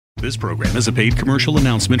This program is a paid commercial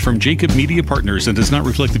announcement from JAKIB Media Partners and does not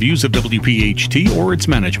reflect the views of WPHT or its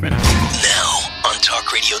management. Now, on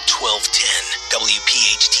Talk Radio 1210,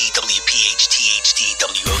 WPHT, WPHT, HD,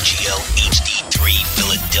 WOGL, HD3,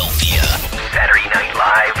 Philadelphia. Saturday Night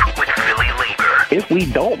Live with Philly Labor. If we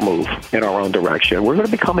don't move in our own direction, we're going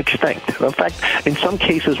to become extinct. In fact, in some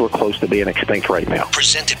cases, we're close to being extinct right now.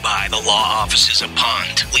 Presented by the law offices of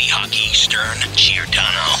Pond, Lehocky, Stern,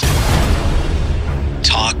 Giordano.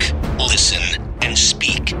 Talk, listen, and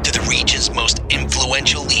speak to the region's most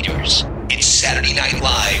influential leaders. It's Saturday Night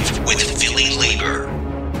Live with Philly Labor.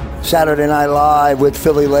 Saturday Night Live with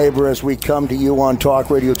Philly Labor as we come to you on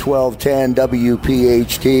Talk Radio 1210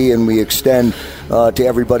 WPHT, and we extend to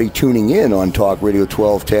everybody tuning in on Talk Radio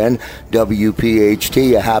 1210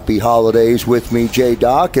 WPHT a happy holidays with me,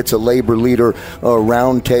 J-Doc. It's a labor leader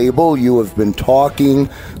roundtable. You have been talking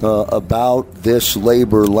about this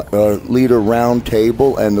labor leader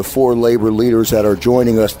roundtable and the four labor leaders that are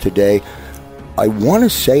joining us today. I want to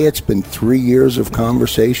say it's been 3 years of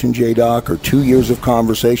conversation, J-Doc, or 2 years of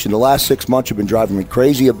conversation. The last 6 months have been driving me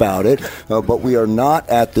crazy about it, but we are not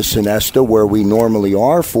at the Sonesta where we normally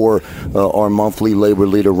are for our monthly Labor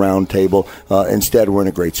Leader Roundtable. Instead, we're in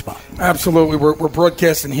a great spot. Absolutely. We're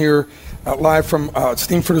broadcasting here live from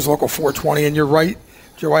Steamfooter's Local 420, and you're right,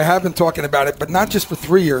 Joe, I have been talking about it, but not just for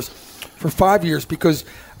 3 years, for 5 years, because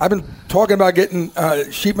I've been talking about getting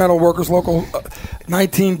Sheet Metal Workers Local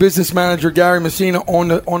 19 business manager Gary Messina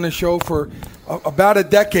on the show for about a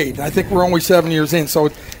decade. I think we're only 7 years in, so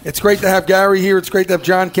it's great to have Gary here. It's great to have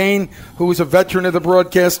John Kane, who is a veteran of the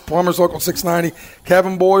broadcast, Plumbers Local 690,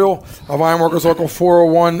 Kevin Boyle of Ironworkers Local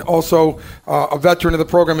 401, also a veteran of the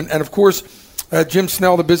program, and of course, Jim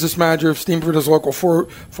Snell, the business manager of Steamfooter's Local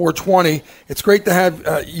 420. It's great to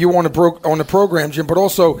have you on the program, Jim, but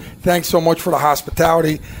also thanks so much for the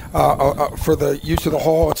hospitality, for the use of the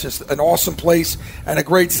hall. It's just an awesome place and a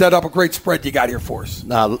great setup, a great spread you got here for us.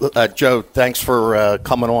 Joe, thanks for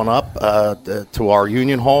coming on up to our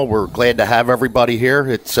Union Hall. We're glad to have everybody here.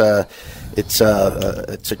 It's a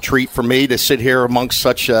treat for me to sit here amongst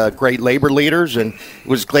such great labor leaders, and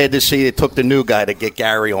was glad to see it took the new guy to get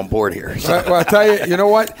Gary on board here. So. Well, I tell you, you know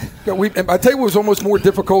what? I tell you what was almost more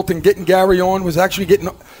difficult than getting Gary on was actually getting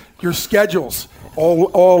your schedules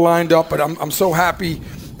all lined up. But I'm so happy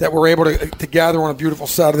that we're able to gather on a beautiful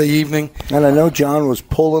Saturday evening. And I know John was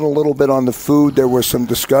pulling a little bit on the food. There was some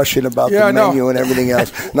discussion about the menu and everything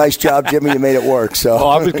else. Nice job, Jimmy. You made it work. So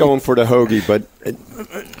I was going for the hoagie, but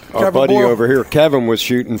our buddy over here, Kevin, was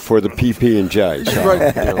shooting for the PB&J. So,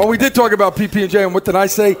 right. Well, we did talk about PB&J, and what did I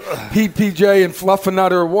say? PBJ and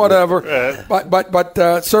Fluffernutter or whatever.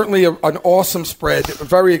 But certainly an awesome spread.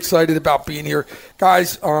 Very excited about being here.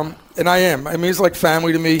 Guys, and I am. I mean, it's like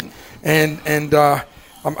family to me, and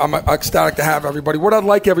I'm ecstatic to have everybody. What I'd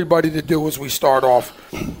like everybody to do as we start off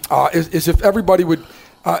is if everybody would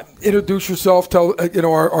introduce yourself, tell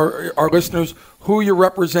our listeners who you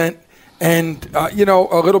represent, and a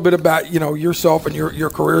little bit about yourself and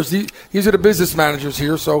your careers. These are the business managers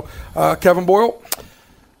here. So, Kevin Boyle.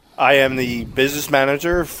 I am the business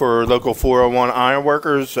manager for Local 401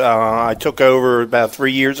 Ironworkers. I took over about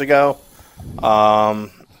 3 years ago.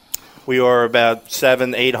 We are about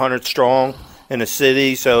 700-800 strong in the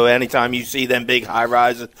city, so anytime you see them big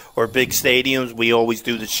high-rises or big stadiums, we always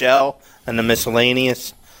do the shell and the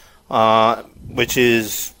miscellaneous, which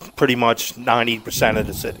is pretty much 90% of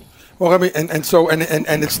the city. Well, and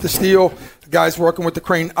it's the steel, the guys working with the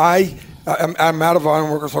crane. I'm out of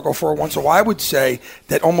Ironworkers Local 401, so I would say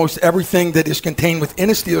that almost everything that is contained within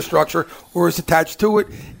a steel structure or is attached to it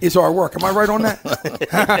is our work. Am I right on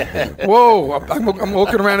that? Whoa, I'm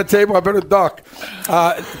looking around the table. I better duck.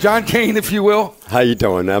 John Kane, if you will. How you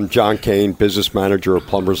doing? I'm John Kane, business manager of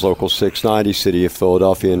Plumbers Local 690, City of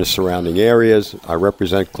Philadelphia and the surrounding areas. I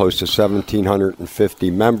represent close to 1,750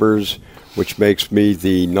 members, which makes me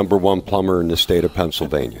the number one plumber in the state of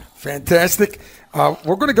Pennsylvania. Fantastic.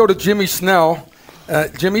 We're going to go to Jimmy Snell.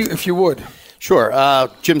 Jimmy, if you would. Sure.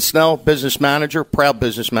 Jim Snell, business manager, proud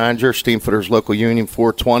business manager, Steamfooter's Local Union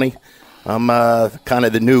 420. I'm kind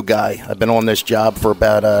of the new guy. I've been on this job for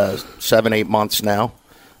about 7-8 months now.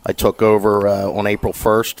 I took over on April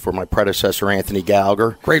 1st for my predecessor, Anthony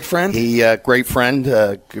Gallagher. Great friend. Great friend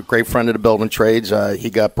of the building trades. He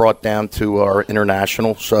got brought down to our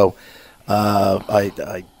international, so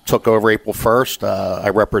I took over April 1st. I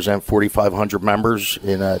represent 4,500 members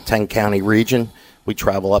in a 10-county region. We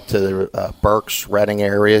travel up to the Berks, Reading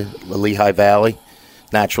area, the Lehigh Valley,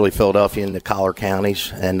 naturally Philadelphia and the Collar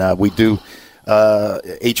counties. And we do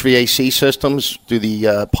HVAC systems, do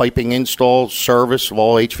the piping install service of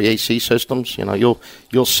all HVAC systems.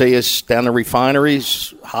 You'll see us down the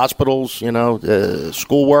refineries, hospitals,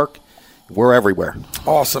 schoolwork. We're everywhere.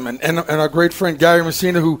 Awesome. And our great friend Gary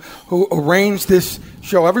Messina, who arranged this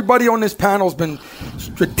show. Everybody on this panel has been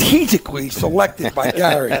strategically selected by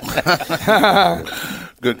Gary.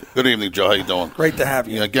 Good evening, Joe. How you doing? Great to have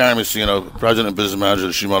you. Gary Messina, President and Business Manager of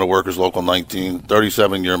the Shimano Workers Local 19,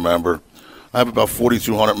 37-year member. I have about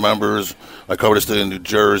 4,200 members. I cover the state of New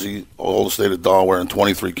Jersey, all the state of Delaware, and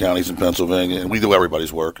 23 counties in Pennsylvania, and we do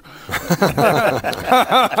everybody's work.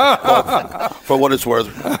 For what it's worth,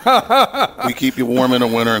 we keep you warm in the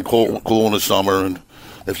winter and cool in the summer. And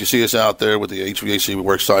if you see us out there with the HVAC, we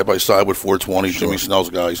work side by side with 420, Jimmy Snell's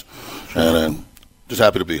guys, and just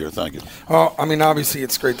happy to be here. Thank you. Obviously,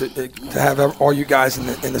 it's great to have all you guys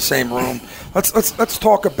in the same room. Let's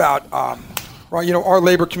talk about. Our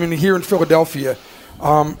labor community here in Philadelphia,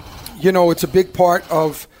 it's a big part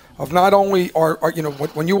of not only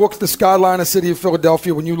when you look at the skyline of the city of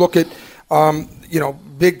Philadelphia, when you look at,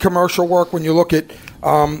 big commercial work, when you look at,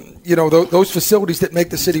 those facilities that make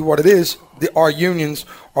the city what it is, our unions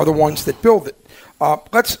are the ones that build it.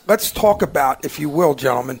 Let's talk about, if you will,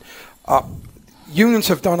 gentlemen, unions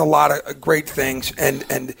have done a lot of great things,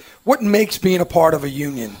 and what makes being a part of a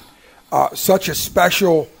union such a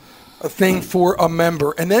special a thing for a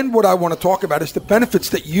member. And then what I want to talk about is the benefits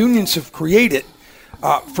that unions have created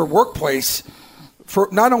for workplace, for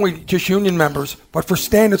not only just union members, but for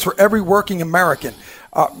standards for every working American.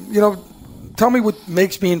 Tell me what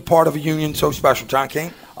makes being part of a union so special, John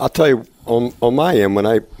Kane. I'll tell you, on my end, when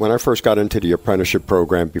I first got into the apprenticeship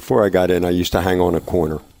program, before I got in, I used to hang on a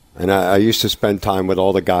corner. And I used to spend time with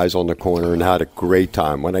all the guys on the corner and had a great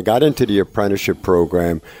time. When I got into the apprenticeship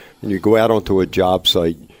program and you go out onto a job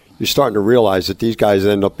site, you're starting to realize that these guys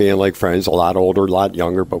end up being like friends, a lot older, a lot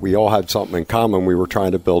younger, but we all had something in common. We were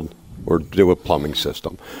trying to build or do a plumbing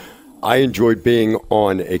system. I enjoyed being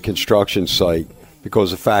on a construction site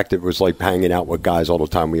because of the fact it was like hanging out with guys all the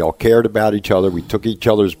time. We all cared about each other. We took each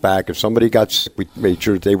other's back. If somebody got sick, we made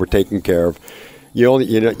sure that they were taken care of. You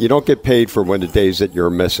don't get paid for when the days that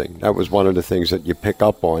you're missing. That was one of the things that you pick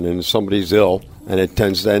up on. And if somebody's ill, and it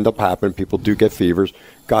tends to end up happening, people do get fevers,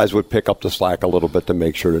 guys would pick up the slack a little bit to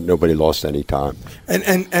make sure that nobody lost any time.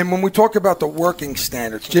 And when we talk about the working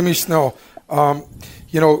standards, Jimmy Snell,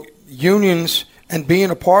 unions and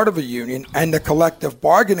being a part of a union and the collective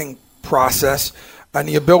bargaining process and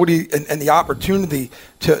the ability and the opportunity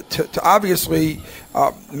to obviously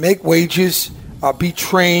make wages, be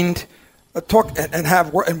trained,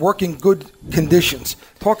 and work in good conditions.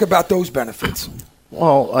 Talk about those benefits.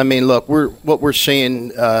 Well, I mean, look, what we're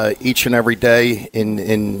seeing each and every day in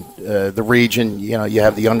the region. You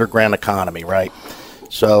have the underground economy, right?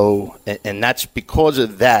 So, and that's because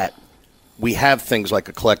of that. We have things like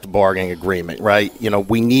a collective bargaining agreement, right?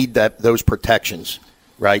 We need those protections,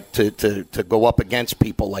 right, to go up against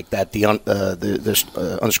people like that,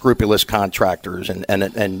 the unscrupulous contractors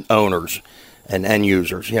and owners and end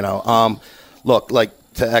users. Look,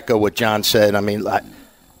 like to echo what John said, I mean,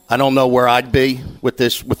 I don't know where I'd be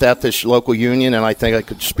without this local union, and I think I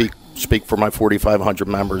could speak for my 4,500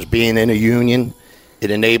 members. Being in a union,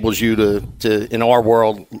 it enables you to in our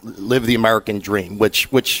world, live the American dream,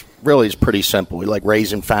 which really is pretty simple. We like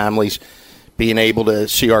raising families, being able to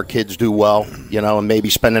see our kids do well, and maybe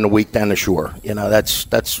spending a week down the shore.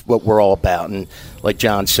 That's what we're all about. And like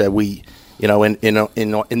John said, we, in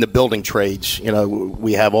the building trades,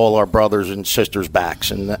 we have all our brothers and sisters'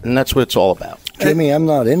 backs, and that's what it's all about. Jimmy, I'm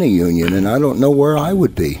not in a union, and I don't know where I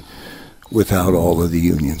would be without all of the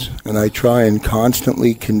unions. And I try and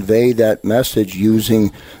constantly convey that message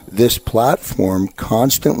using this platform,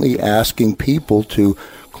 constantly asking people to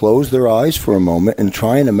close their eyes for a moment and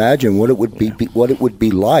try and imagine what it would be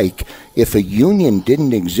like if a union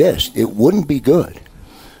didn't exist. It wouldn't be good.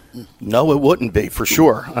 No, it wouldn't be, for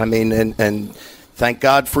sure. I mean, and thank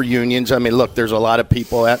God for unions. I mean, look, there's a lot of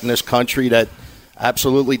people out in this country that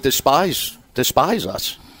absolutely despise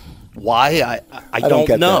us. Why? I don't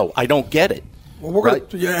know. That. I don't get it. Well, we're going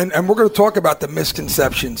to talk about the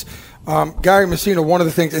misconceptions. Gary Messina, one of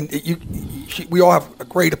the things, and we all have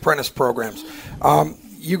great apprentice programs.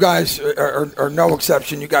 You guys are no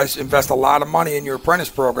exception. You guys invest a lot of money in your apprentice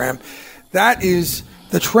program. That is,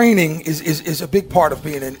 the training is a big part of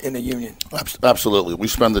being in a union. Absolutely. We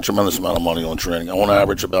spend a tremendous amount of money on training. I want to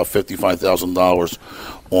average about $55,000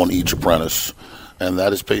 on each apprentice, and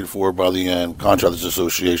that is paid for by the Contractors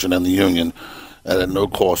Association and the union at no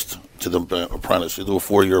cost to the apprentice. You do a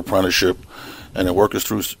 4-year apprenticeship, and then work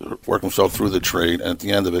himself through the trade. And at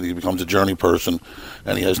the end of it, he becomes a journey person,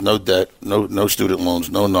 and he has no debt, no student loans,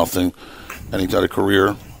 no nothing, and he's got a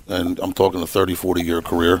career. And I'm talking a 30, 40-year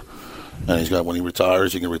career. And he's got, when he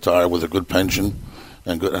retires, he can retire with a good pension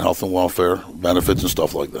and good health and welfare benefits and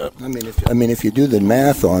stuff like that. If you do the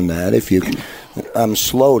math on that, I'm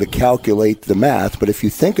slow to calculate the math, but if you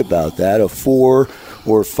think about that, a 4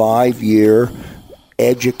 or 5 year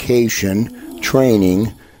education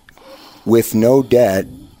training with no debt,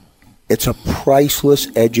 it's a priceless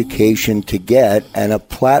education to get and a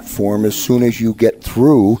platform as soon as you get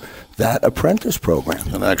through that apprentice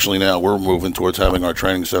program. And actually now we're moving towards having our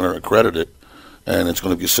training center accredited, and it's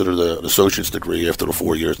going to consider the associate's degree after the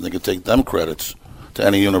 4 years, and they can take them credits to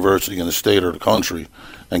any university in the state or the country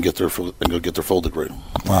and get their full degree.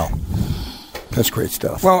 Wow. That's great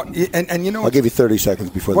stuff. Well, and you know, I'll give you 30 seconds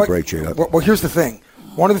before the break, Jay. Well, here's the thing.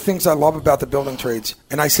 One of the things I love about the building trades,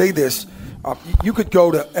 and I say this, you could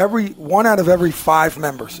go to one out of every 5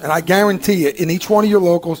 members, and I guarantee you, in each one of your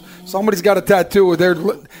locals, somebody's got a tattoo of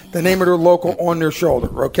the name of their local on their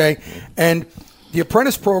shoulder, okay? And the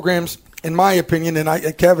apprentice programs, in my opinion,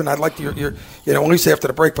 and Kevin, I'd like to at least after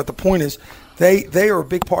the break, but the point is, they are a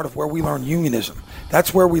big part of where we learn unionism.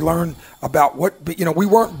 That's where we learn about we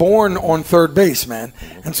weren't born on third base, man.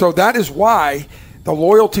 And so that is why the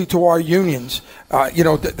loyalty to our unions,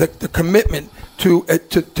 the commitment to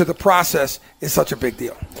the process is such a big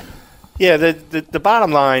deal. Yeah, the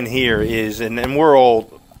bottom line here is, and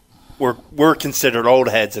we're considered old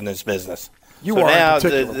heads in this business.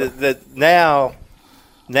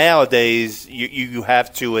 Nowadays you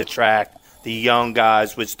have to attract the young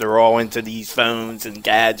guys, which they're all into these phones and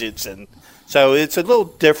gadgets, and so it's a little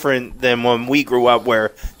different than when we grew up,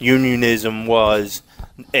 where unionism was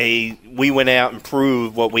we went out and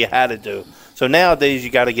proved what we had to do. So nowadays you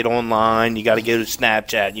got to get online, you got to go to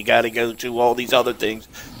Snapchat, you got to go to all these other things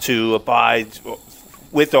to abide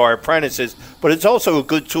with our apprentices. But it's also a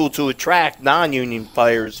good tool to attract non-union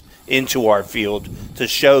players into our field to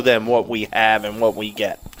show them what we have and what we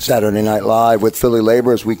get. Saturday Night Live with Philly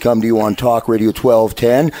Labor as we come to you on Talk Radio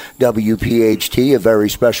 1210 WPHT, a very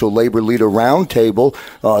special labor leader roundtable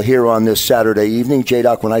here on this Saturday evening.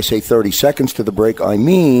 J-Doc, when I say 30 seconds to the break, I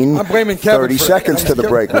mean I'm blaming Kevin 30 seconds to the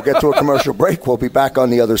break. We'll get to a commercial break. We'll be back on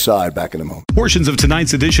the other side. Back in a moment. Portions of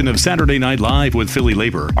tonight's edition of Saturday Night Live with Philly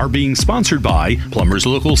Labor are being sponsored by Plumbers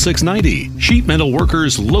Local 690, Sheet Metal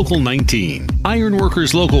Workers Local 19, Iron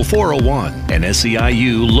Workers Local 401, and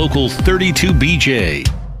SEIU Local 32BJ.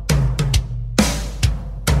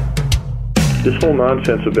 This whole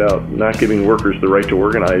nonsense about not giving workers the right to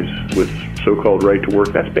organize with so-called right to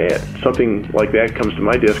work, that's bad. Something like that comes to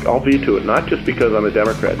my desk, I'll veto it, not just because I'm a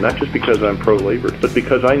Democrat, not just because I'm pro-labor, but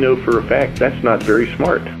because I know for a fact that's not very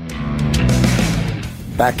smart.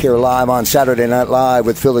 Back here live on Saturday Night Live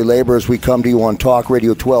with Philly Labor as we come to you on Talk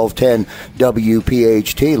Radio 1210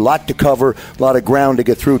 WPHT. A lot to cover, a lot of ground to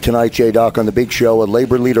get through tonight, J-Doc, on the big show, a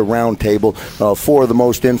labor leader roundtable. 4 of the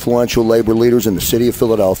most influential labor leaders in the city of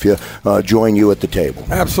Philadelphia join you at the table.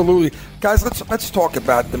 Absolutely. Guys, let's talk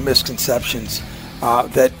about the misconceptions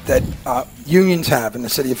that unions have in the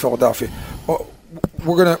city of Philadelphia.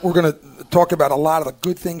 We're gonna talk about a lot of the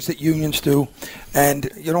good things that unions do, and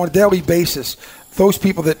on a daily basis, those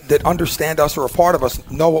people that understand us or are a part of us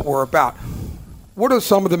know what we're about. What are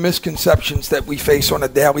some of the misconceptions that we face on a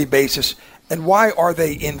daily basis, and why are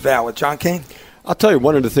they invalid? John Kane? I'll tell you,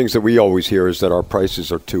 one of the things that we always hear is that our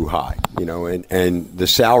prices are too high, and the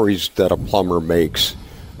salaries that a plumber makes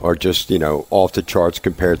are just, off the charts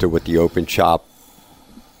compared to what the open shop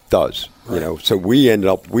does, right. So we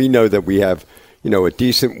know that we have, a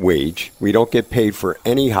decent wage. We don't get paid for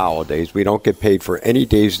any holidays. We don't get paid for any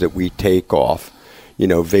days that we take off.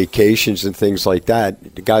 Vacations and things like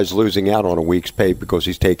that. The guy's losing out on a week's pay because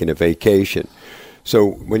he's taking a vacation. So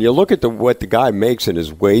when you look at what the guy makes in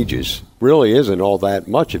his wages, really isn't all that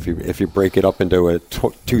much if you break it up into a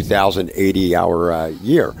 2,080-hour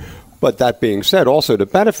year. But that being said, also the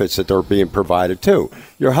benefits that they're being provided too.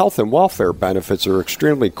 Your health and welfare benefits are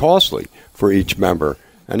extremely costly for each member,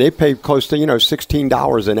 and they pay close to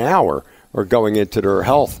 $16 an hour are going into their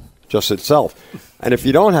health just itself. And if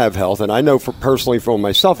you don't have health, and I know personally for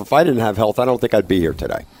myself, if I didn't have health, I don't think I'd be here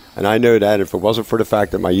today. And I know that if it wasn't for the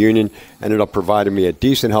fact that my union ended up providing me a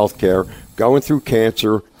decent health care, going through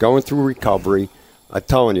cancer, going through recovery, I'm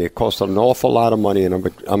telling you, it costs an awful lot of money, and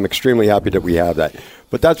I'm extremely happy that we have that.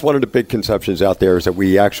 But that's one of the big conceptions out there is that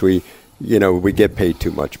we actually, we get paid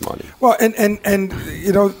too much money. Well, and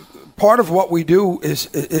part of what we do is,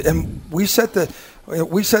 and we set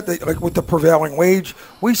like with the prevailing wage,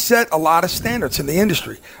 we set a lot of standards in the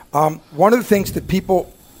industry. One of the things that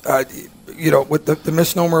people with the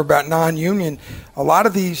misnomer about non-union, a lot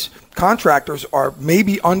of these contractors are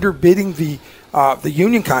maybe underbidding the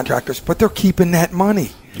union contractors, but they're keeping that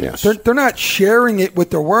money. Yes. They're not sharing it with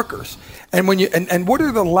their workers. And when and what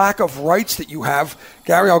are the lack of rights that you have,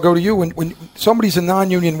 Gary? I'll go to you. When somebody's a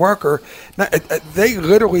non-union worker, they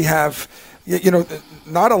literally have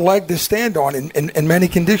not a leg to stand on in many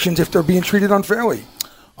conditions if they're being treated unfairly.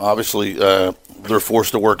 Obviously, they're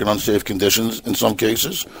forced to work in unsafe conditions in some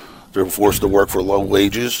cases. They're forced to work for low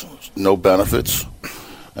wages, no benefits,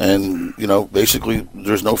 and basically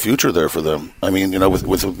there's no future there for them. I mean,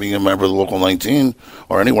 with being a member of the Local 19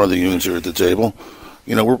 or any one of the unions here at the table,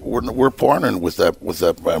 we're partnering with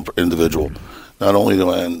that individual, not only to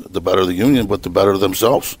end the better the union, but the better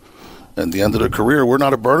themselves. At the end of their career, we're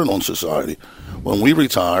not a burden on society. When we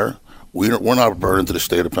retire, we're not a burden to the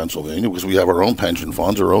state of Pennsylvania because we have our own pension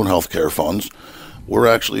funds, our own health care funds. We're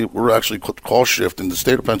actually call shifting. The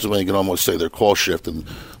state of Pennsylvania can almost say they're call shifting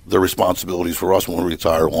their responsibilities for us when we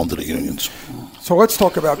retire onto the unions. So let's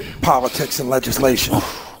talk about politics and legislation.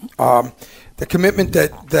 The commitment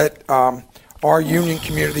that our union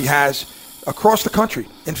community has across the country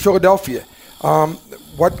in Philadelphia.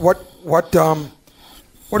 What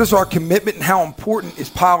is our commitment and how important is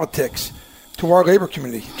politics to our labor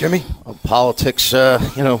community, Jimmy? Politics,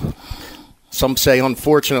 some say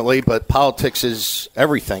unfortunately, but politics is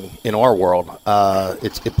everything in our world.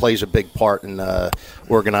 It plays a big part in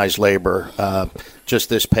organized labor. Just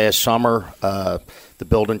this past summer, the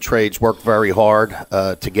building trades worked very hard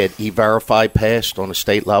to get E-Verify passed on a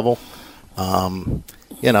state level.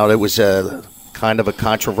 It was a kind of a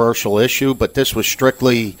controversial issue, but this was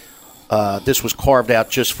strictly this was carved out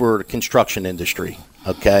just for the construction industry.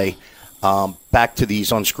 Okay. Back to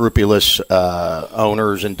these unscrupulous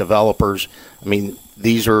owners and developers. I mean,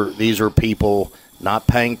 these are people not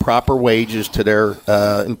paying proper wages to their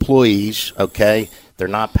employees. Okay, they're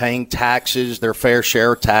not paying taxes, their fair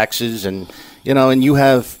share of taxes, and you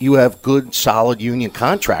have good, solid union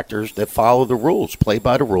contractors that follow the rules, play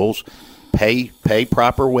by the rules, pay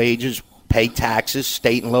proper wages, pay taxes,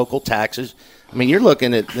 state and local taxes. I mean, you're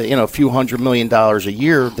looking at a few $100 million a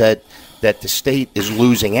year that the state is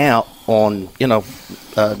losing out on,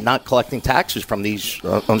 not collecting taxes from these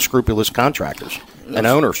unscrupulous contractors and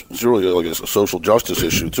owners. It's really like a social justice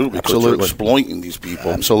issue, too, because they're exploiting these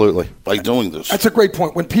people by doing this. That's a great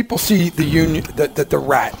point. When people see the union, the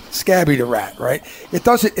rat, Scabby the rat, right?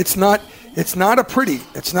 It's not a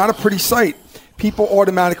pretty sight. People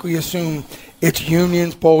automatically assume it's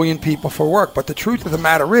unions bullying people for work. But the truth of the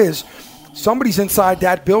matter is somebody's inside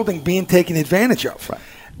that building being taken advantage of. Right.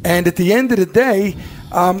 And at the end of the day,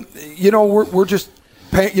 we're just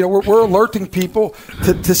we're alerting people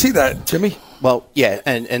to see that, Jimmy. Well, yeah,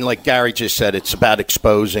 and like Gary just said, it's about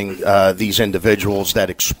exposing these individuals that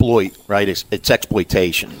exploit, right? It's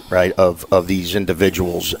exploitation, right, of these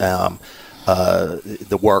individuals,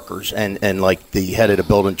 the workers. And like the head of the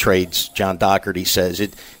building trades, John Doherty, says,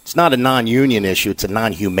 it's not a non-union issue, it's a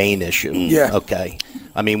non-humane issue. Yeah. Okay.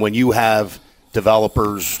 I mean, when you have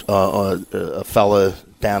developers, a fella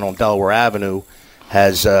down on Delaware Avenue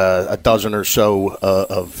has a dozen or so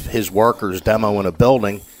of his workers demoing a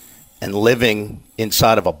building and living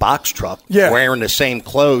inside of a box truck, wearing the same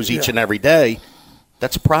clothes each and every day,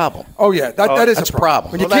 that's a problem. Oh, yeah, that is a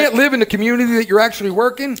problem. When you can't live in the community that you're actually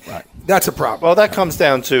working, that's a problem. Well, that comes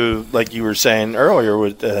down to, like you were saying earlier,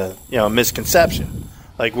 with misconception.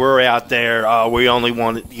 Like we're out there, we only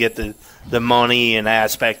want to get the money and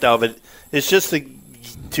aspect of it. It's just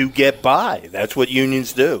to get by. That's what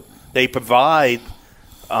unions do. They provide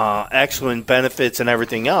excellent benefits and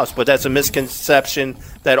everything else, but that's a misconception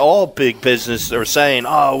that all big business are saying,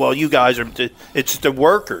 oh, well, you guys it's the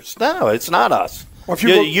workers. No, it's not us. Well,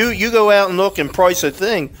 you go out and look and price a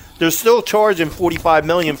thing, they're still charging $45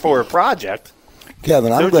 million for a project.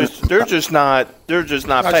 Kevin, they're just not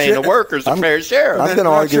paying the workers a fair share. I'm going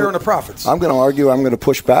to argue sharing the profits. I'm going to argue. I'm going to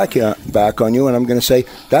push back on you, and I'm going to say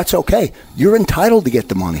that's okay. You're entitled to get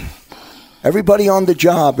the money. Everybody on the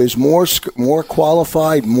job is more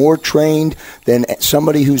qualified, more trained than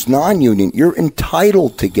somebody who's non-union. You're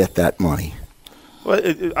entitled to get that money. Well,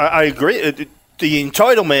 I agree. The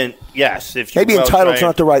entitlement, yes. Maybe entitled's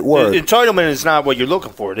not the right word. Entitlement is not what you're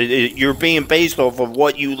looking for. You're being based off of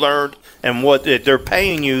what you learned and what they're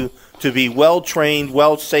paying you to be well trained,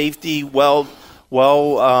 well safety, well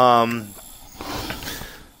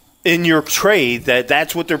in your trade.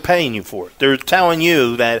 That's what they're paying you for. They're telling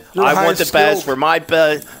you that I want the best for my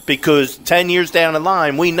best, because 10 years down the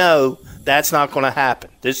line, we know that's not going to happen.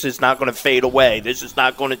 This is not going to fade away. This is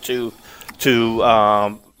not going to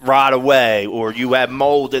rot away, or you have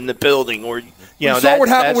mold in the building, or You saw what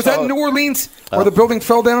happened. Was that in New Orleans where the building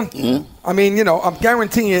fell down? Mm-hmm. I mean, I'm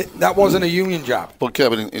guaranteeing it that wasn't a union job. But,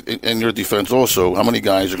 Kevin, in your defense also, how many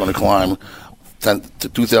guys are going to climb 10 to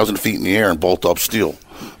 2,000 feet in the air and bolt up steel?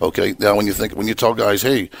 Okay, now when you tell guys,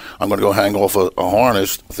 hey, I'm going to go hang off a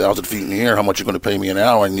harness 1,000 feet in the air, how much are you going to pay me an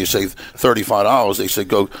hour? And you say $35, they say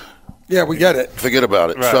go. Yeah, we get it. Forget about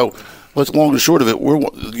it. Right. So, but long and short of it,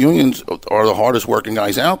 unions are the hardest working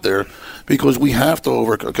guys out there because we have to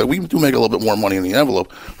okay, we do make a little bit more money in the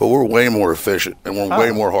envelope, but we're way more efficient and we're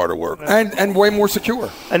way more harder work and way more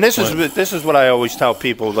secure. And this is what I always tell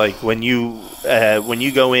people: like when you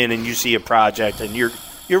go in and you see a project and you're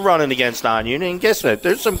running against non-union, and guess what?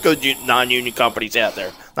 There's some good non-union companies out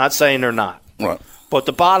there. Not saying they're not, right? But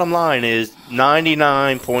the bottom line is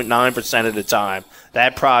 99.9% of the time,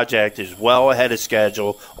 that project is well ahead of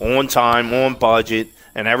schedule, on time, on budget,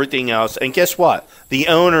 and everything else. And guess what? The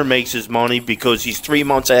owner makes his money because he's 3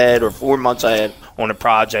 months ahead or 4 months ahead on a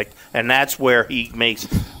project, and that's where he makes.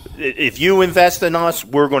 If you invest in us,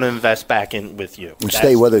 we're going to invest back in with you.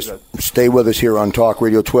 Stay with us. Stay with us here on Talk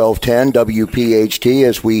Radio 1210 WPHT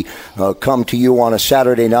as we come to you on a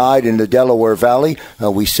Saturday night in the Delaware Valley.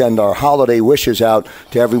 We send our holiday wishes out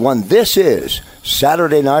to everyone. This is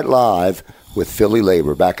Saturday Night Live with Philly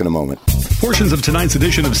Labor. Back in a moment. Portions of tonight's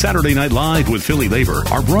edition of Saturday Night Live with Philly Labor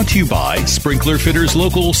are brought to you by Sprinkler Fitters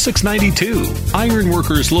Local 692, Iron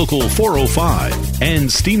Workers Local 405,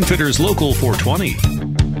 and Steam Fitters Local 420.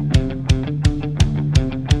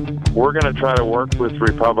 We're going to try to work with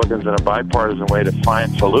Republicans in a bipartisan way to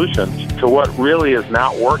find solutions to what really is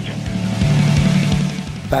not working.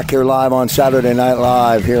 Back here live on Saturday Night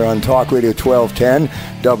Live here on Talk Radio 1210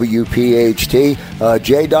 WPHT.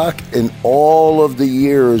 J-Doc, in all of the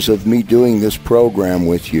years of me doing this program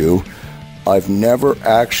with you, I've never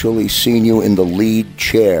actually seen you in the lead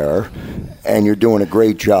chair, and you're doing a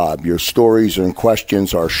great job. Your stories and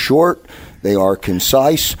questions are short. They are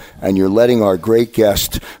concise, and you're letting our great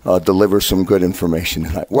guest deliver some good information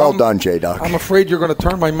tonight. Well done, J-Doc. I'm afraid you're going to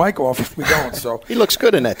turn my mic off if we don't. So he looks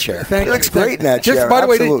good in that chair. He looks great in that chair. By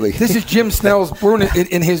the Absolutely. way, this is Jim Snell's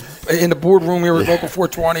in the boardroom here at Local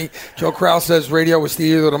 420. Joe Krause says radio is the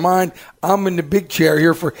theater of the mind. I'm in the big chair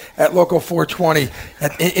here at Local 420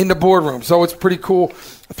 in the boardroom. So it's pretty cool.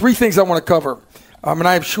 3 things I want to cover. And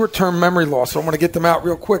I have short-term memory loss, so I want to get them out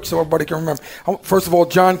real quick so everybody can remember. First of all,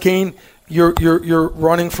 John Kane. You're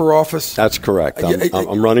running for office? That's correct.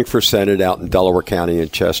 I'm running for Senate out in Delaware County and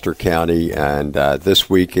Chester County, and this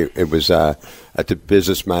week it was at the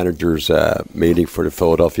business managers meeting for the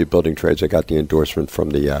Philadelphia Building Trades. I got the endorsement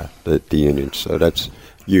from the union, so that's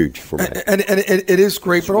huge for me. And it is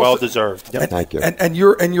great, but well also deserved. Yep. Thank you. And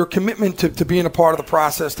your commitment to being a part of the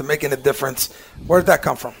process, to making a difference. Where did that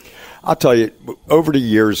come from? I'll tell you, over the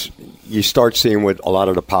years, you start seeing what a lot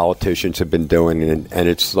of the politicians have been doing, and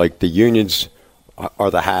it's like the unions are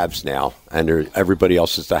the haves now, and everybody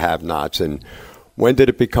else is the have-nots. And when did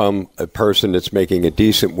it become a person that's making a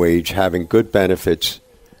decent wage, having good benefits,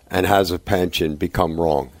 and has a pension become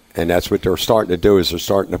wrong? And that's what they're starting to do, is they're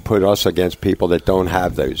starting to put us against people that don't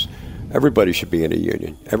have those. Everybody should be in a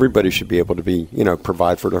union. Everybody should be able to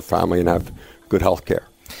provide for their family and have good health care.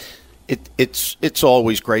 It's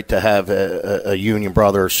always great to have a union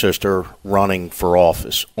brother or sister running for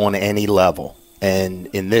office on any level. And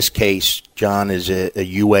in this case, John is a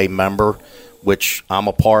UA member, which I'm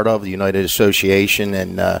a part of, the United Association.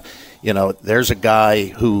 And, there's a guy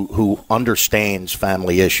who understands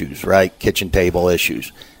family issues, right? Kitchen table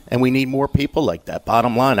issues. And we need more people like that,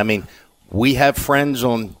 bottom line. I mean, we have friends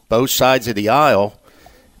on both sides of the aisle,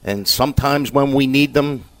 and sometimes when we need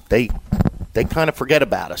them, they kind of forget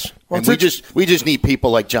about us. Well, and we just need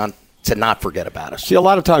people like John to not forget about us. See, a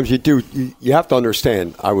lot of times you have to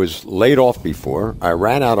understand, I was laid off before. I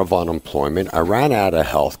ran out of unemployment. I ran out of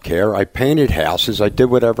health care. I painted houses. I did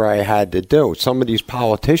whatever I had to do. Some of these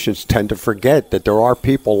politicians tend to forget that there are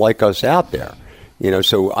people like us out there.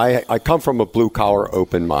 So I come from a blue-collar,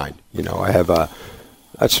 open mind. I have a...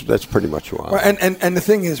 That's pretty much who I am. And the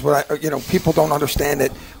thing is, people don't understand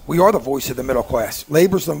that we are the voice of the middle class.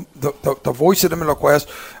 Labor's the voice of the middle class.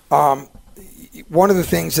 One of the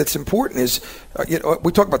things that's important is,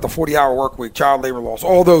 we talk about the 40-hour work week, child labor laws,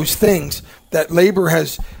 all those things that labor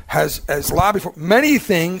has lobbied for. Many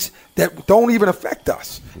things that don't even affect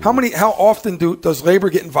us. How often does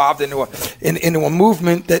labor get involved into a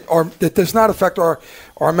movement that does not affect our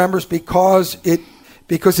members because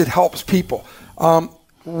it helps people.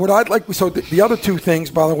 What I'd like, so the other 2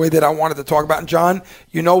 things, by the way, that I wanted to talk about, and John,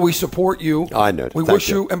 we support you. I know. We wish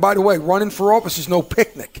you, and by the way, running for office is no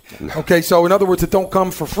picnic. No. Okay, so in other words, it don't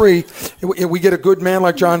come for free. We get a good man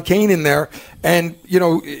like John Kane in there, and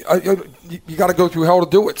you got to go through hell to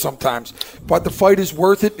do it sometimes. But the fight is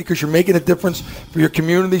worth it because you're making a difference for your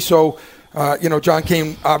community. So, John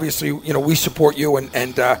Kane, obviously, we support you,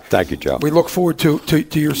 and thank you, Joe. We look forward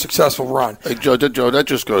to your successful run. Hey, Joe, that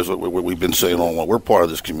just goes with what we've been saying all along. We're part of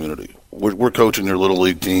this community. We're coaching your little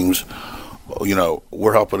league teams.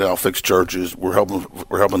 We're helping out fix churches. We're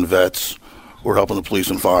helping vets. We're helping the police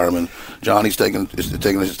and firemen. Johnny's taking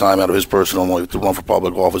his time out of his personal life to run for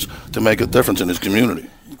public office to make a difference in his community.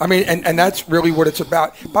 I mean, and that's really what it's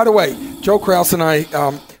about. By the way, Joe Kraus and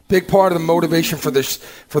I, big part of the motivation for this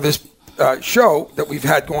show that we've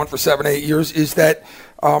had going for 7-8 years is that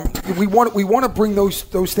we want to bring those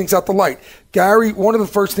things out to light. Gary, one of the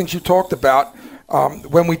first things you talked about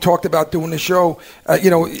when we talked about doing the show,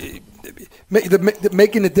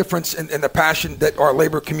 making a difference in the passion that our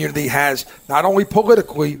labor community has, not only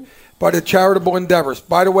politically, but in charitable endeavors.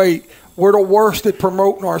 By the way, we're the worst at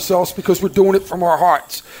promoting ourselves because we're doing it from our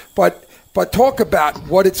hearts. But talk about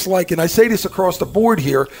what it's like, and I say this across the board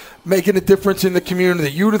here, making a difference in the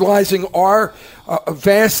community, utilizing our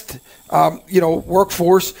vast,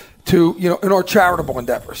 workforce to, in our charitable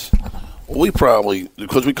endeavors. We probably,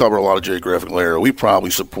 because we cover a lot of geographical area, we probably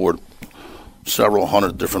support several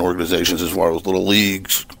hundred different organizations as far as little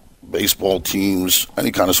leagues, baseball teams,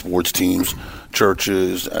 any kind of sports teams,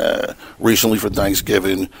 churches. Recently for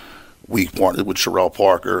Thanksgiving, we partnered with Sherelle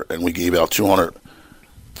Parker, and we gave out 200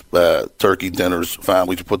 turkey dinners.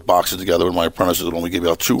 We put boxes together with my apprentices, and we gave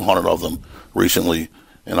out 200 of them recently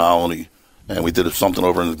in Albany. And we did something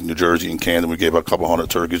over in New Jersey and Camden. We gave out a couple hundred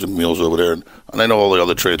turkeys and meals over there. And I know all the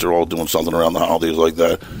other trades are all doing something around the holidays like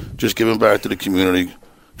that. Just giving back to the community,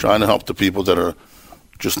 trying to help the people that are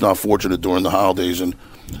just not fortunate during the holidays. And,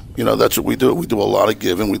 that's what we do. We do a lot of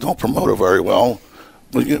giving. We don't promote it very well.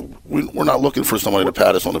 We're not looking for somebody to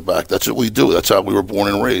pat us on the back. That's what we do. That's how we were born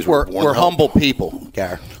and raised. We're humble people,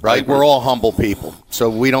 Gary, right? We're all humble people. So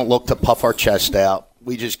we don't look to puff our chest out.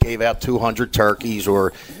 We just gave out 200 turkeys,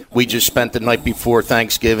 or we just spent the night before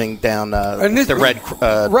Thanksgiving down down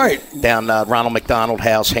Ronald McDonald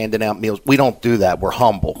House handing out meals. We don't do that. We're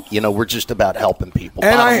humble. We're just about helping people.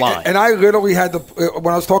 Bottom line. And I literally had to,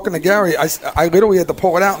 when I was talking to Gary, I literally had to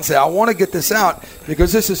pull it out and say, I want to get this out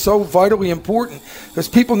because this is so vitally important. Because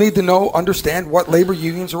people need to understand what labor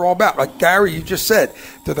unions are all about. Like Gary, you just said,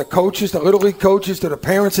 to the coaches, the Little League coaches, to the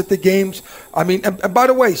parents at the games. I mean, and by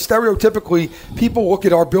the way, stereotypically, people look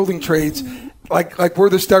at our building trades like we're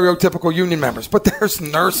the stereotypical union members, but there's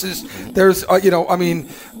nurses, there's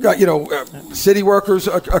city workers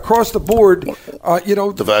across the board.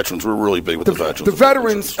 The veterans, we're really big with the veterans. The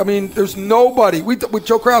veterans, I mean, there's nobody. With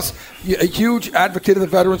Joe Kraus, a huge advocate of the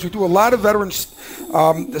veterans. We do a lot of veterans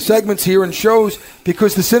segments here and shows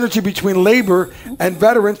because the synergy between labor and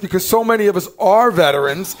veterans, because so many of us are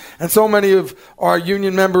veterans and so many of our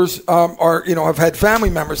union members have had family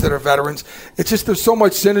members that are veterans. It's just there's so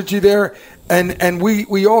much synergy there. And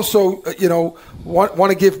we also,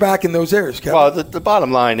 want to give back in those areas, Kevin. Well, the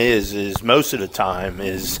bottom line is most of the time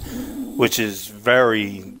which is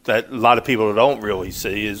that a lot of people don't really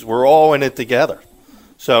see, is we're all in it together.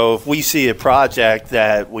 So if we see a project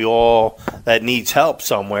that needs help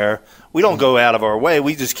somewhere, we don't go out of our way.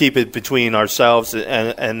 We just keep it between ourselves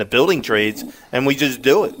and the building trades, and we just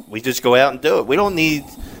do it. We just go out and do it. We don't need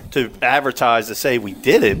to advertise to say we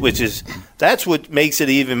did it, that's what makes it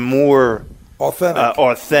even more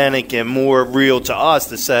authentic and more real to us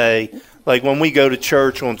to say, like when we go to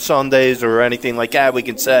church on Sundays or anything like that, we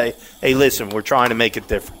can say, hey, listen, we're trying to make a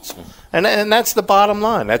difference. And that's the bottom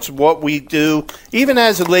line. That's what we do, even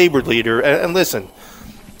as a labor leader. And listen,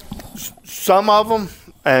 some of them,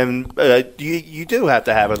 and you do have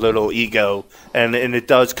to have a little ego, and it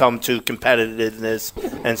does come to competitiveness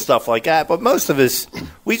and stuff like that. But most of us,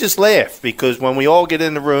 we just laugh because when we all get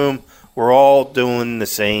in the room, we're all doing the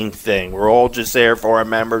same thing. We're all just there for our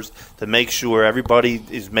members to make sure everybody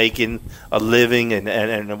is making a living,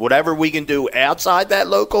 and whatever we can do outside that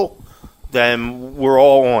local, then we're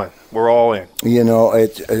all on. We're all in.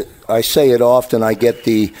 I say it often. I get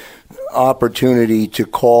the opportunity to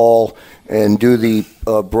call and do the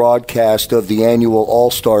broadcast of the annual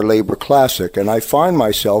All-Star Labor Classic, and I find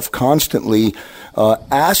myself constantly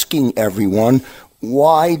asking everyone,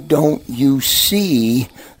 why don't you see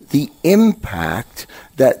the impact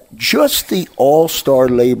that just the All-Star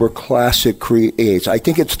Labor Classic creates? I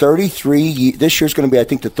think it's 33. This year's going to be, I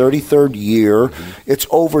think, the 33rd year. Mm-hmm. It's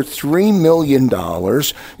over $3 million.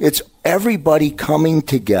 It's everybody coming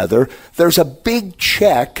together. There's a big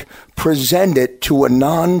check presented to a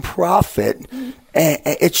nonprofit. And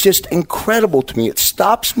it's just incredible to me. It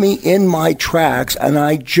stops me in my tracks, and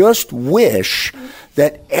I just wish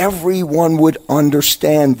that everyone would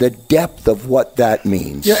understand the depth of what that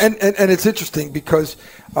means. Yeah, and it's interesting because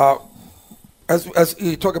as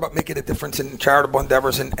you talk about making a difference in charitable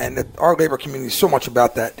endeavors, and our labor community is so much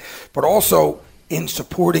about that, but also in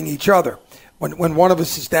supporting each other. When one of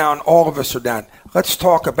us is down, all of us are down. Let's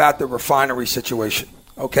talk about the refinery situation,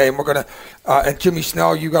 okay? And we're going to, and Jimmy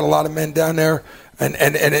Snell, you got a lot of men down there, and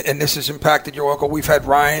this has impacted your local. We've had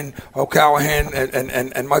Ryan O'Callahan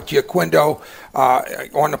and Mike Giaquindo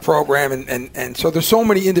on the program, and so there's so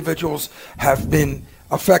many individuals have been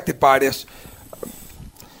affected by this.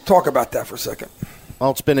 Talk about that for a second.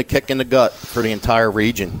 Well, it's been a kick in the gut for the entire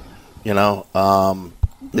region, you know.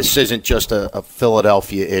 This isn't just a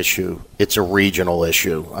Philadelphia issue. It's a regional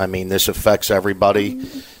issue. I mean, this affects everybody,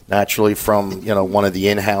 naturally, from, you know, one of the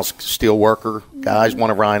in-house steelworker guys, one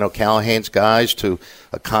of Ryan O'Callahan's guys, to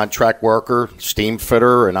a contract worker, steam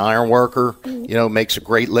fitter, an iron worker, you know, makes a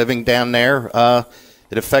great living down there.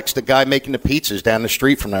 It affects the guy making the pizzas down the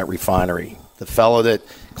street from that refinery, the fellow that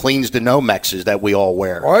cleans the Nomexes that we all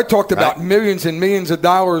wear. Well, I talked about millions and millions of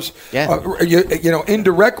dollars, you know,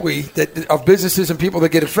 indirectly of businesses and people that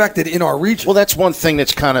get affected in our region. Well, that's one thing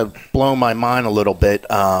that's kind of blown my mind a little bit.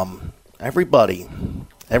 Everybody,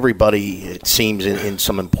 it seems, in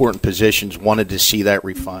some important positions wanted to see that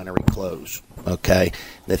refinery close. Okay,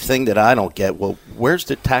 the thing that I don't get, well, where's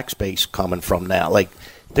the tax base coming from now? Like,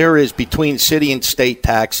 there is, between city and state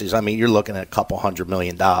taxes, I mean, you're looking at a couple $100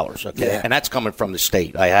 million, okay? And that's coming from the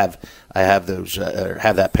state. I have those,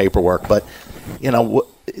 have that paperwork. But, you know,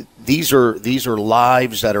 these are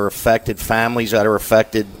lives that are affected, families that are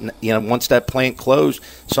affected. You know, once that plant closed,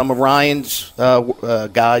 some of Ryan's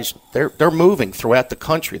guys, they're moving throughout the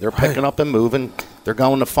country. They're picking up and moving. They're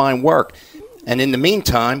going to find work. And in the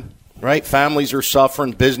meantime, right, families are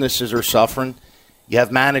suffering, businesses are suffering. You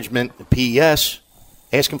have management, the PES,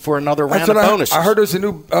 asking for another round of bonuses. I heard there's a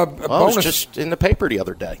new bonus. It was just in the paper the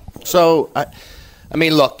other day. So, I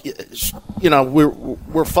mean, look, you know,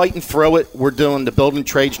 we're fighting through it. We're doing the building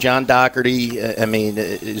trades. John Doherty, I mean,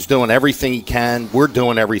 is doing everything he can. We're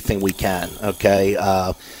doing everything we can,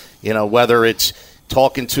 okay? You know, whether it's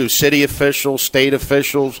talking to city officials, state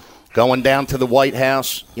officials, going down to the White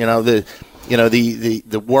House,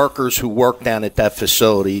 the workers who work down at that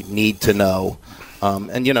facility need to know.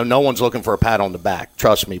 And, you know, no one's looking for a pat on the back,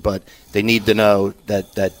 trust me, but they need to know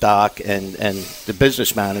that Doc and the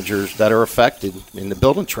business managers that are affected in the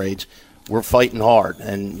building trades, we're fighting hard.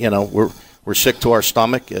 And, you know, we're sick to our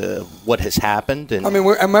stomach what has happened. And I mean,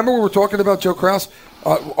 I remember we were talking about, Joe Kraus,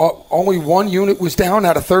 only one unit was down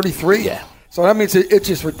out of 33. Yeah. So that means it's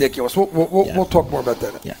just ridiculous. We'll talk more about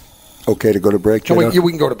that. Yeah. Okay to go to break, Joe? We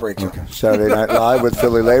can go to break. Okay. Saturday Night Live with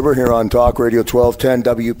Philly Labor here on Talk Radio 1210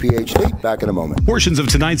 WPHT. Back in a moment. Portions of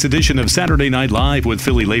tonight's edition of Saturday Night Live with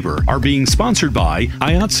Philly Labor are being sponsored by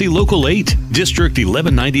IATSE Local 8, District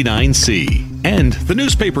 1199C, and the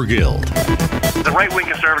Newspaper Guild. The right-wing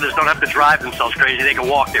conservatives don't have to drive themselves crazy. They can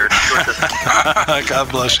walk there. God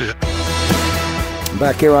bless you.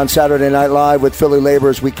 Back here on Saturday Night Live with Philly Labor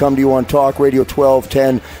as we come to you on Talk Radio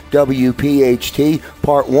 1210 WPHT,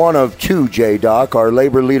 part 1 of 2, J-Doc, our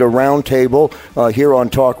Labor Leader Roundtable here on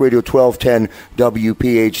Talk Radio 1210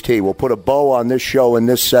 WPHT. We'll put a bow on this show in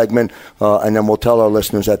this segment, and then we'll tell our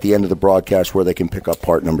listeners at the end of the broadcast where they can pick up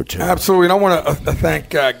part number 2. Absolutely. And I want to thank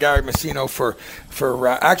Gary Messino for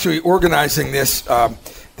actually organizing this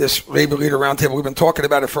Labor Leader Roundtable. We've been talking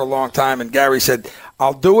about it for a long time, and Gary said,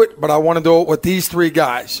 I'll do it, but I want to do it with these 3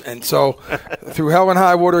 guys. And so through hell and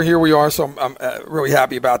high water, here we are. So I'm really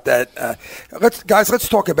happy about that. Let's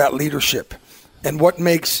talk about leadership and what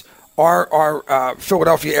makes our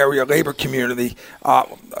Philadelphia area labor community,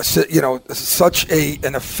 such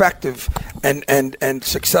an effective and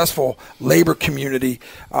successful labor community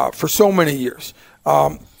for so many years.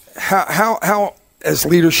 How has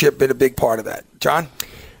leadership been a big part of that? John?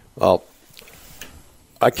 Well,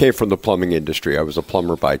 I came from the plumbing industry. I was a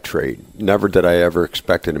plumber by trade. Never did I ever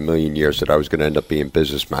expect in a million years that I was going to end up being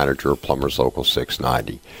business manager of Plumbers Local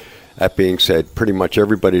 690. That being said, pretty much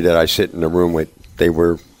everybody that I sit in the room with, they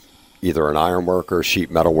were either an iron worker, a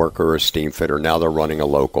sheet metal worker, or a steam fitter. Now they're running a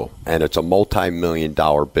local. And it's a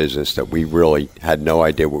multi-million-dollar business that we really had no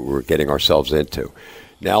idea what we were getting ourselves into.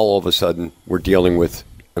 Now all of a sudden we're dealing with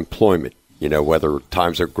employment. You know, whether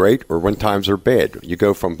times are great or when times are bad. You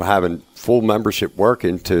go from having full membership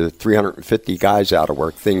working to 350 guys out of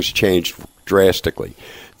work. Things change drastically.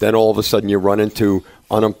 Then all of a sudden you run into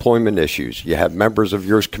unemployment issues. You have members of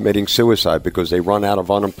yours committing suicide because they run out of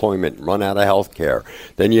unemployment, run out of health care.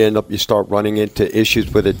 Then you start running into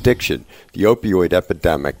issues with addiction, the opioid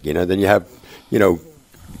epidemic. You know, then you have,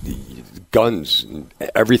 guns, and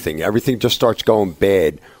everything. Everything just starts going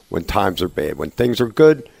bad when times are bad. When things are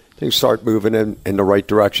good, things start moving in the right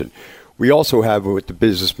direction. We also have with the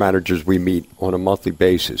business managers we meet on a monthly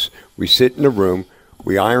basis. We sit in a room,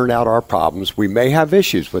 we iron out our problems. We may have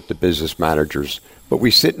issues with the business managers, but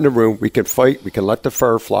we sit in the room, we can fight, we can let the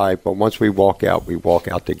fur fly, but once we walk out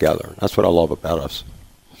together. That's what I love about us.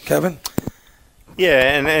 Kevin?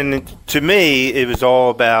 Yeah, and to me, it was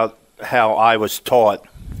all about how I was taught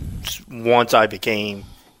once I became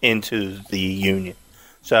into the union.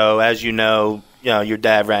 So, as you know, your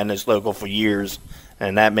dad ran this local for years,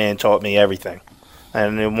 and that man taught me everything.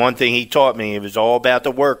 And then one thing he taught me, it was all about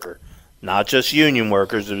the worker, not just union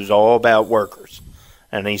workers. It was all about workers.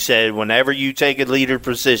 And he said, whenever you take a leader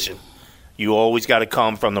position, you always got to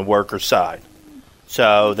come from the worker side.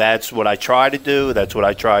 So that's what I try to do. That's what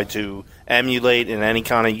I try to emulate in any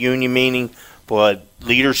kind of union meeting. But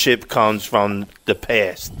leadership comes from the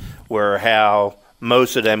past, where how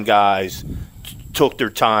most of them guys took their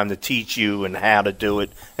time to teach you and how to do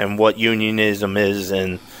it and what unionism is.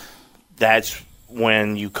 And that's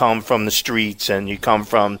when you come from the streets and you come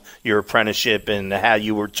from your apprenticeship and how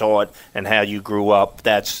you were taught and how you grew up.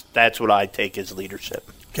 That's what I take as leadership.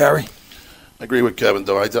 Gary? I agree with Kevin,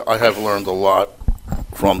 though. I have learned a lot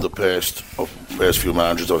from the past few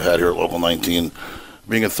managers I've had here at Local 19.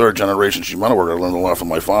 Being a third-generation sheet metal worker, I learned a lot from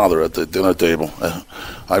my father at the dinner table.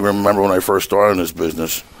 I remember when I first started in this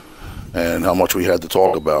business and how much we had to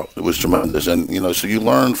talk about. It was tremendous. And, so you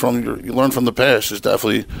learn from the past. It's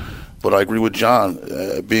definitely, but I agree with John.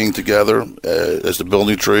 Being together as the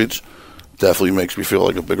building trades definitely makes me feel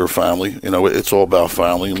like a bigger family. It's all about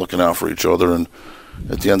family and looking out for each other. And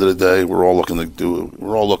at the end of the day, we're all looking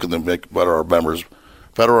to make better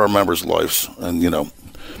our members' lives. And,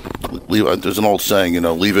 there's an old saying,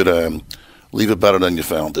 leave it better than you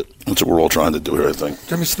found it. That's what we're all trying to do here, I think.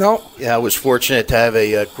 Jimmy Snell? Yeah, I was fortunate to have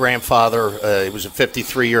a grandfather. He was a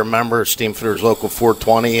 53-year member of Steamfitters Local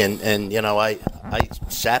 420, and I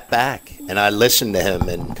sat back and I listened to him,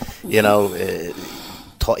 and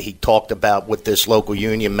he talked about what this local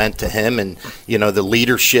union meant to him, and the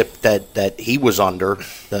leadership that he was under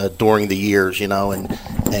during the years,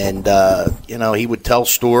 and he would tell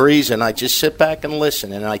stories, and I just sit back and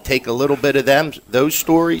listen, and I take a little bit of those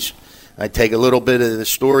stories. I take a little bit of the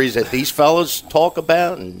stories that these fellows talk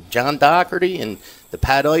about, and John Doherty and the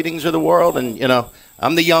Pat Eidings of the world, and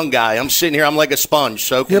I'm the young guy. I'm sitting here. I'm like a sponge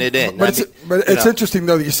soaking it in. But it's interesting,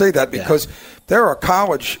 though, that you say that, because there are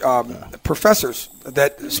college professors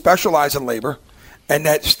that specialize in labor and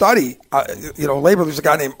that study, labor. There's a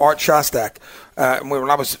guy named Art Shostak. When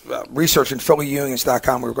I was researching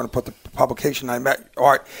PhillyUnions.com, we were going to put the publication. I met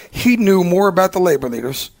Art. He knew more about the labor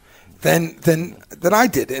leaders than I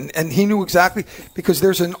did, and he knew exactly, because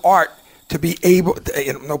there's an art to be able,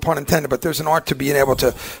 no pun intended, but there's an art to being able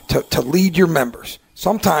to lead your members.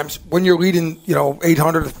 Sometimes when you're leading,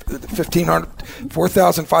 800, 1,500,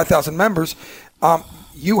 4,000, 5,000 members,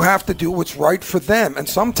 you have to do what's right for them, and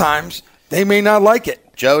sometimes they may not like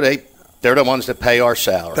it. Joe, they're the ones that pay our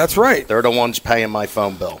salary. That's right. They're the ones paying my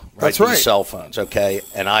phone bill. Right? That's right. These cell phones, okay?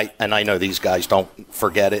 And I know these guys don't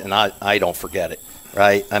forget it, and I don't forget it,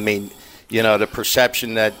 right? I mean, the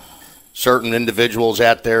perception that certain individuals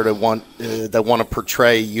out there that want to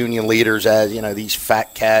portray union leaders as these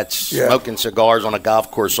fat cats smoking cigars on a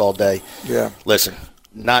golf course all day. Yeah. Listen,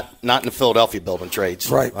 not in the Philadelphia building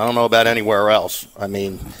trades. Right. I don't know about anywhere else. I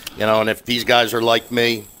mean, and if these guys are like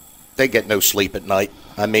me, they get no sleep at night.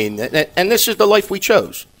 I mean, and this is the life we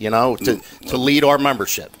chose. To lead our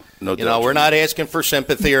membership. No doubt. We're not asking for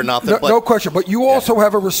sympathy or nothing. No question. But you also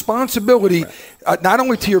have a responsibility, not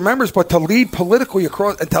only to your members, but to lead politically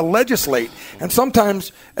across and to legislate. And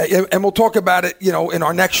sometimes, and we'll talk about it, in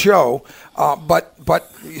our next show. But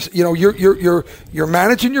you're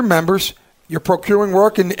managing your members, you're procuring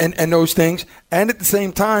work and those things, and at the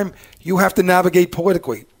same time, you have to navigate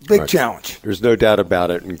politically. Big challenge. There's no doubt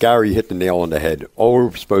about it. And Gary hit the nail on the head. All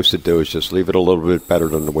we're supposed to do is just leave it a little bit better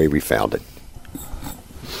than the way we found it.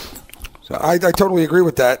 I totally agree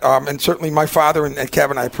with that, and certainly my father and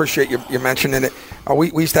Kevin, I appreciate you mentioning it. We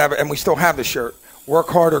used to have it, and we still have the shirt, work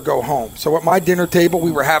hard or go home. So at my dinner table, we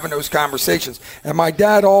were having those conversations, and my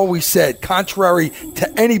dad always said, contrary to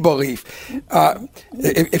any belief,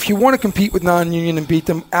 if you want to compete with non-union and beat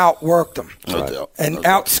them, outwork them. And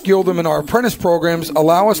outskill them in our apprentice programs,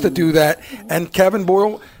 allow us to do that. And Kevin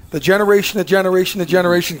Boyle, the generation,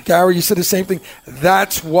 Gary, you said the same thing.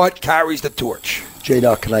 That's what carries the torch.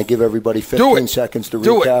 J-Doc, can I give everybody 15 seconds to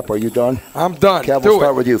recap? Are you done? I'm done. Kev, we'll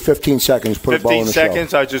start with you. 15 seconds. Put a ball in the show. 15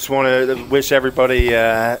 seconds. I just want to wish everybody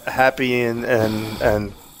happy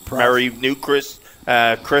and Merry New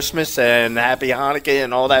Christmas and Happy Hanukkah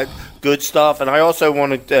and all that good stuff. And I also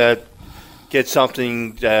want to get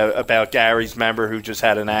something about Gary's member who just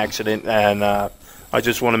had an accident, and I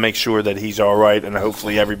just want to make sure that he's all right, and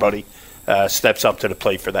hopefully everybody steps up to the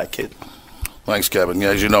plate for that kid. Thanks, Kevin. Yeah,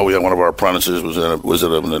 as you know, we had one of our apprentices was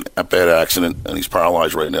in a bad accident, and he's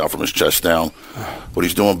paralyzed right now from his chest down. But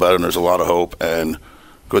he's doing better, and there's a lot of hope. And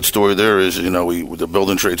good story there is, the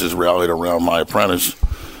building trades has rallied around my apprentice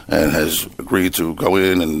and has agreed to go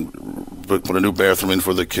in and put a new bathroom in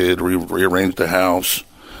for the kid, rearrange the house,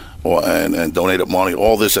 and donate money.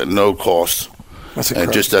 All this at no cost. That's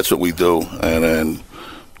incredible. And that's what we do. And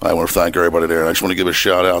I want to thank everybody there. And I just want to give a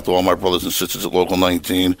shout out to all my brothers and sisters at Local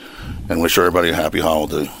 19 and wish everybody a happy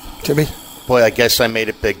holiday. Jimmy? Boy, I guess I made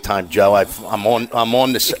it big time, Joe. I'm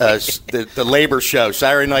on this the labor show,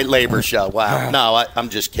 Saturday Night Labor Show. Wow. No, I'm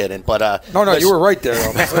just kidding. But no, you were right there.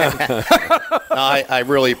 I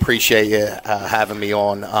really appreciate you having me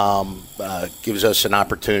on. Gives us an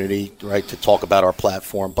opportunity, right, to talk about our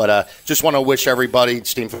platform. But just want to wish everybody,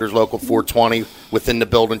 Steamfitters Local 420, within the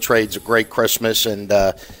building trades, a great Christmas, and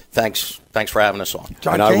thanks for having us on.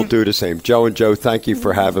 And I will do the same. Joe and Joe, thank you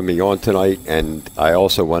for having me on tonight. And I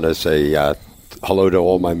also want to say hello to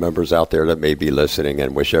all my members out there that may be listening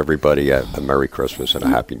and wish everybody a Merry Christmas and a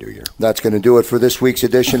Happy New Year. That's going to do it for this week's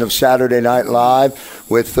edition of Saturday Night Live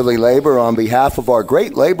with Philly Labor. On behalf of our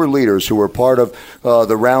great labor leaders who were part of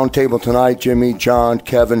the roundtable tonight, Jimmy, John,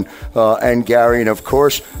 Kevin, and Gary, and of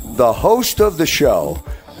course, the host of the show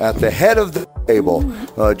at the head of the table,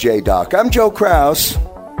 J-Doc. I'm Joe Kraus.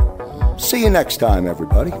 See you next time,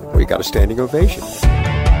 everybody. We got a standing ovation.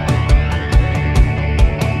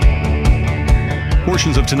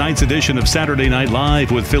 Portions of tonight's edition of Saturday Night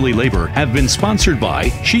Live with Philly Labor have been sponsored by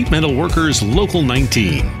Sheet Metal Workers Local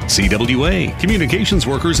 19, CWA, Communications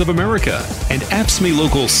Workers of America, and AFSCME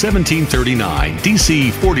Local 1739,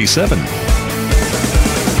 DC 47.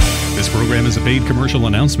 This program is a paid commercial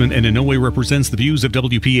announcement and in no way represents the views of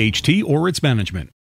WPHT or its management.